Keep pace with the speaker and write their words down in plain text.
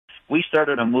We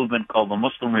started a movement called the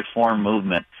Muslim Reform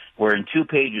Movement, where in 2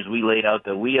 pages we laid out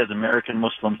that we as American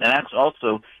Muslims, and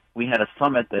also we had a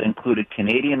summit that included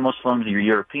Canadian Muslims,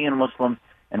 European Muslims,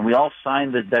 and we all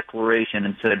signed the declaration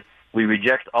and said, we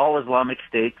reject all Islamic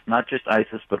states, not just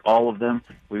ISIS, but all of them.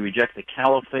 We reject the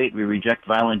caliphate. We reject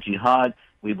violent jihad.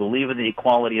 We believe in the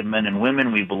equality of men and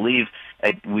women. We believe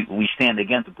we stand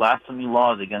against blasphemy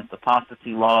laws, against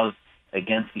apostasy laws,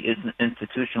 against the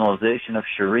institutionalization of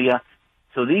Sharia.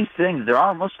 So these things, there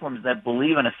are Muslims that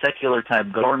believe in a secular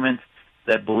type government,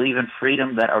 that believe in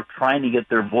freedom, that are trying to get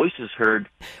their voices heard.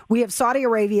 We have Saudi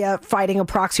Arabia fighting a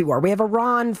proxy war. We have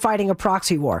Iran fighting a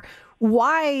proxy war.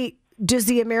 Why does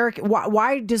the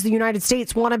United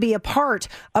States want to be a part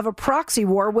of a proxy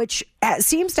war, which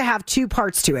seems to have 2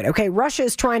 parts to it? Okay, Russia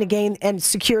is trying to gain and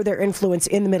secure their influence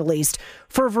in the Middle East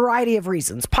for a variety of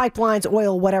reasons, pipelines,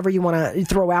 oil, whatever you want to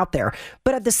throw out there.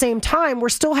 But at the same time, we're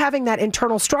still having that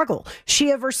internal struggle,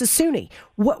 Shia versus Sunni.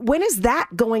 When is that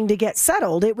going to get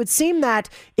settled? It would seem that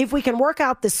if we can work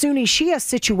out the Sunni-Shia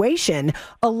situation,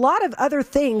 a lot of other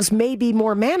things may be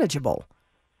more manageable.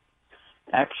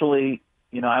 Actually,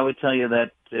 I would tell you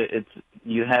that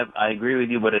I agree with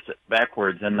you, but it's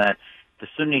backwards in that the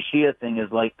Sunni Shia thing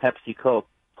is like Pepsi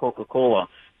Coca-Cola.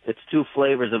 It's 2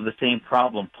 flavors of the same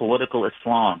problem, political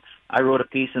Islam. I wrote a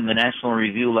piece in the National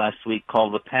Review last week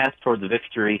called The Path Towards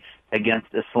Victory Against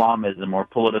Islamism or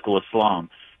Political Islam.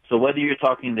 So whether you're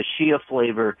talking the Shia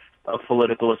flavor of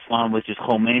political Islam, which is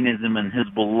Khomeinism and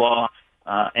Hezbollah,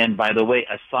 and by the way,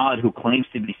 Assad, who claims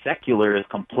to be secular, is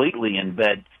completely in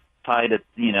bed, tied at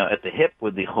the hip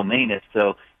with the Khomeinists,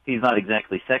 so he's not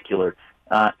exactly secular.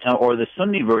 Or the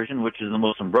Sunni version, which is the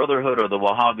Muslim Brotherhood or the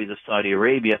Wahhabis of Saudi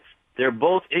Arabia, their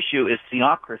both issue is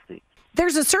theocracy.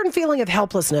 There's a certain feeling of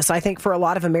helplessness, I think, for a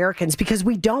lot of Americans because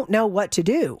we don't know what to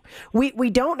do. We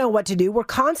don't know what to do. We're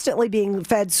constantly being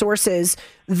fed sources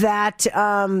that,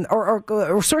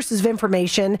 or sources of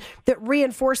information that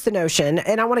reinforce the notion.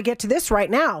 And I want to get to this right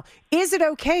now. Is it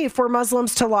okay for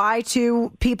Muslims to lie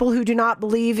to people who do not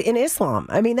believe in Islam?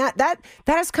 I mean, that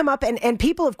has come up, and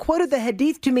people have quoted the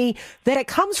hadith to me that it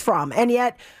comes from, and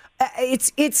yet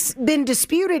it's been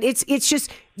disputed. It's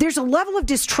just there's a level of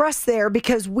distrust there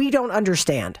because we don't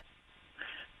understand.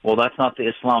 Well, that's not the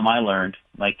Islam I learned.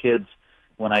 My kids,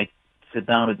 when I sit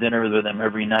down to dinner with them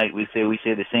every night, we say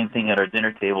the same thing at our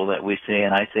dinner table that we say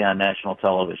and I say on national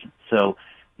television. So,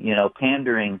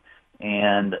 pandering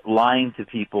and lying to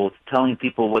people, telling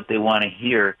people what they want to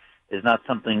hear is not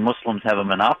something Muslims have a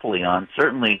monopoly on.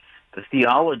 Certainly, the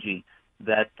theology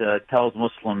that tells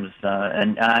Muslims,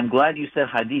 and I'm glad you said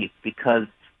hadith, because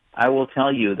I will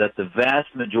tell you that the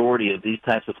vast majority of these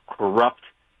types of corrupt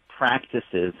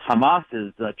practices,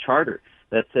 Hamas's charter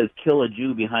that says kill a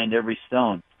Jew behind every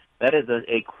stone, that is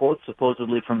a quote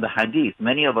supposedly from the hadith.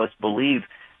 Many of us believe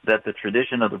that the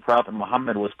tradition of the Prophet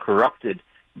Muhammad was corrupted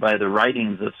by the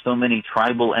writings of so many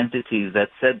tribal entities that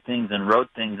said things and wrote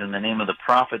things in the name of the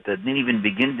Prophet that didn't even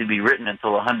begin to be written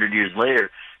until 100 years later.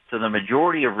 So the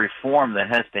majority of reform that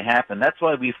has to happen, that's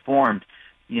why we formed,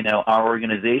 our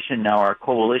organization now, our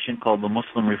coalition called the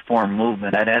Muslim Reform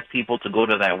Movement. I'd ask people to go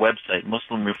to that website,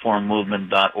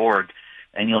 muslimreformmovement.org,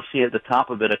 and you'll see at the top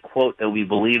of it a quote that we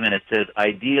believe in. It says,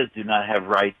 ideas do not have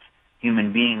rights,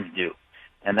 human beings do.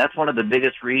 And that's one of the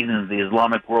biggest reasons the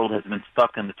Islamic world has been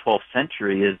stuck in the 12th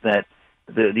century is that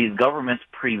these governments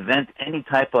prevent any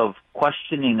type of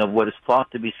questioning of what is thought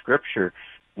to be scripture.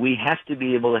 We have to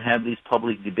be able to have these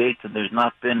public debates, and there's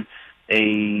not been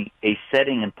a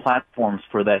setting and platforms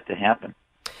for that to happen.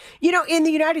 In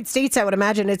the United States, I would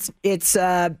imagine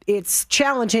it's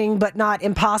challenging, but not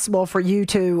impossible for you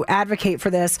to advocate for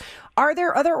this. Are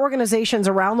there other organizations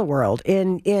around the world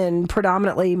in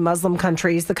predominantly Muslim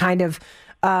countries, the kind of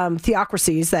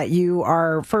theocracies that you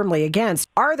are firmly against?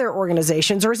 Are there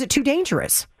organizations, or is it too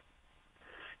dangerous?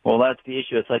 Well, that's the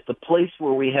issue. It's like the place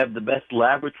where we have the best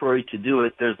laboratory to do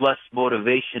it, there's less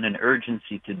motivation and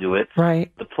urgency to do it.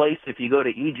 Right. The place, if you go to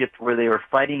Egypt, where they were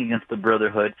fighting against the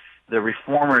Brotherhood, the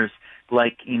reformers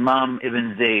like Imam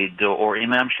Ibn Zayd or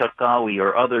Imam Sharqawi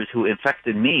or others who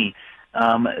infected me,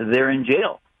 they're in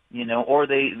jail, or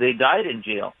they died in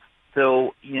jail.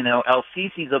 So,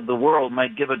 El-Sisi's of the world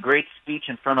might give a great speech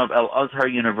in front of Al-Azhar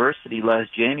University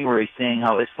last January saying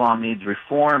how Islam needs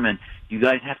reform and you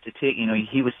guys have to take,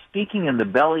 he was speaking in the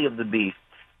belly of the beast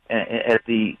at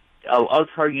the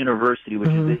Al-Azhar University, which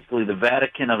is basically the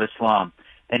Vatican of Islam.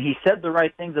 And he said the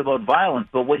right things about violence,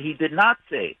 but what he did not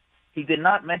say, he did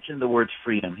not mention the words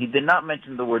freedom. He did not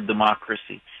mention the word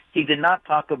democracy. He did not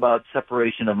talk about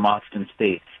separation of mosque and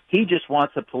state. He just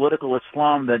wants a political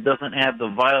Islam that doesn't have the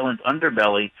violent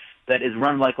underbelly that is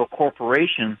run like a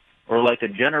corporation or like a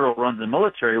general runs the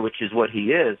military, which is what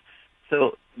he is.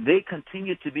 So they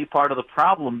continue to be part of the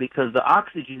problem because the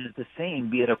oxygen is the same,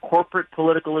 be it a corporate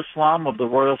political Islam of the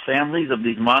royal families of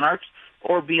these monarchs,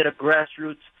 or be it a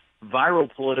grassroots viral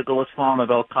political Islam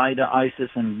of Al-Qaeda, ISIS,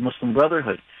 and Muslim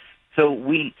Brotherhood. So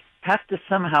we have to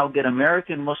somehow get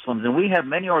American Muslims, and we have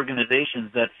many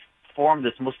organizations that form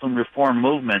this Muslim reform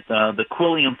movement. The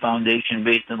Quilliam Foundation,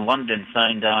 based in London,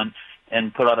 signed on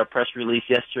and put out a press release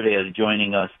yesterday as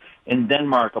joining us. In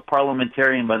Denmark, a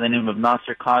parliamentarian by the name of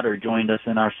Nasser Khader joined us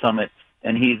in our summit,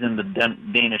 and he's in the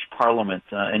Danish parliament.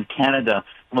 In Canada,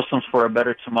 Muslims for a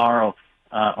Better Tomorrow,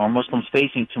 or Muslims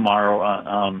Facing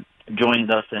Tomorrow,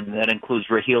 joined us, and that includes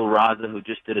Raheel Raza, who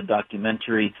just did a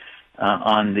documentary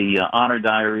on the Honor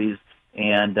Diaries,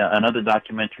 and another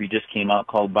documentary just came out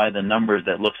called By the Numbers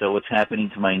that looks at what's happening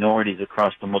to minorities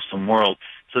across the Muslim world.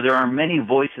 So there are many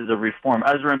voices of reform.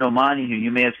 Ezra Nomani, who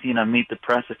you may have seen on Meet the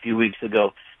Press a few weeks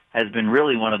ago, has been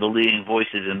really one of the leading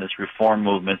voices in this reform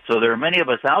movement. So there are many of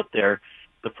us out there.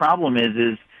 The problem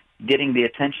is getting the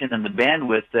attention and the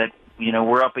bandwidth that,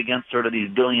 we're up against sort of these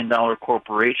billion-dollar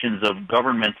corporations of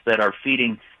governments that are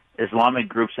feeding Islamic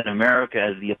groups in America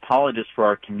as the apologists for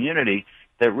our community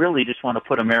that really just want to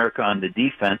put America on the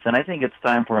defense. And I think it's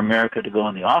time for America to go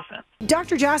on the offense.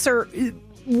 Dr. Jasser,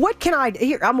 what can I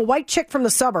do? I'm a white chick from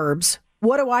the suburbs.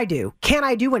 What do I do? Can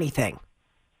I do anything?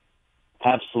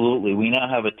 Absolutely. We now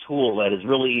have a tool that is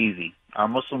really easy. Our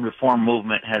Muslim reform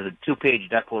movement has a 2-page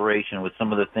declaration with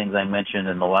some of the things I mentioned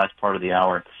in the last part of the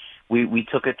hour. We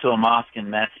took it to a mosque in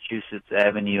Massachusetts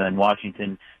Avenue in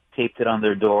Washington, taped it on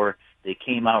their door. They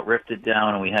came out, ripped it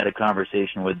down, and we had a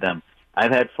conversation with them.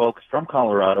 I've had folks from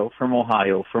Colorado, from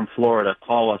Ohio, from Florida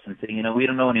call us and say, we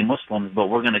don't know any Muslims, but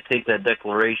we're going to take that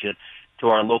declaration to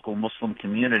our local Muslim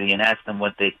community and ask them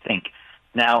what they think.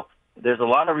 Now, there's a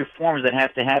lot of reforms that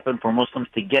have to happen for Muslims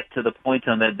to get to the point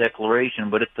on that declaration,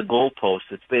 but it's the goalpost.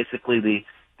 It's basically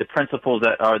the principles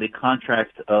that are the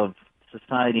contract of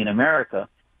society in America.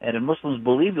 And if Muslims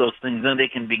believe those things, then they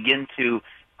can begin to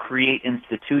create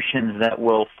institutions that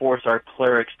will force our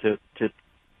clerics to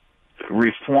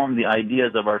reform the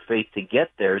ideas of our faith to get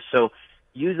there. So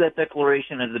use that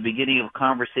declaration as the beginning of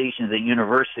conversations at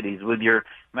universities, with your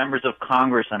members of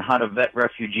Congress on how to vet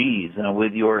refugees,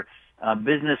 with your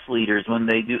business leaders when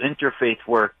they do interfaith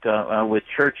work with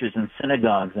churches and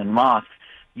synagogues and mosques.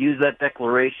 Use that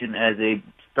declaration as a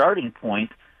starting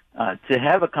point to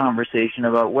have a conversation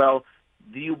about, well,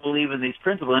 do you believe in these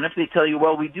principles? And if they tell you,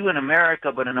 well, we do in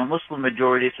America, but in a Muslim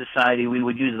majority society, we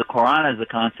would use the Quran as the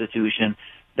constitution,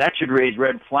 that should raise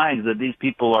red flags that these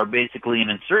people are basically an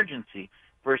insurgency,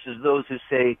 versus those who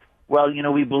say, well,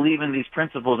 we believe in these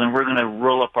principles and we're going to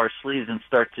roll up our sleeves and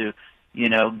start to,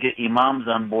 get imams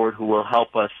on board who will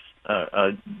help us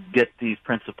get these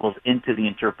principles into the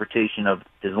interpretation of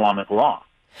Islamic law.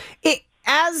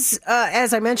 As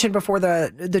I mentioned before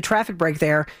the traffic break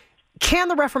there, can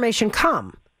the Reformation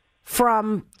come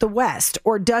from the West,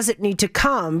 or does it need to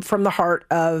come from the heart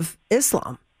of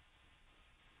Islam?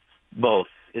 Both.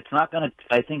 It's not going to,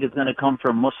 I think it's going to come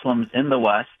from Muslims in the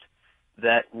West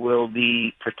that will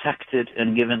be protected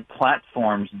and given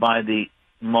platforms by the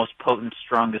most potent,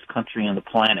 strongest country on the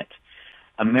planet.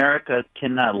 America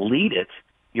cannot lead it.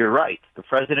 You're right. The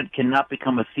president cannot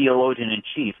become a theologian in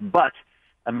chief, but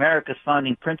America's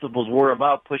founding principles were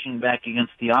about pushing back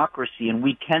against theocracy, and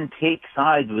we can take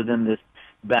sides within this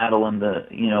battle in the,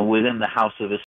 within the House of Islam.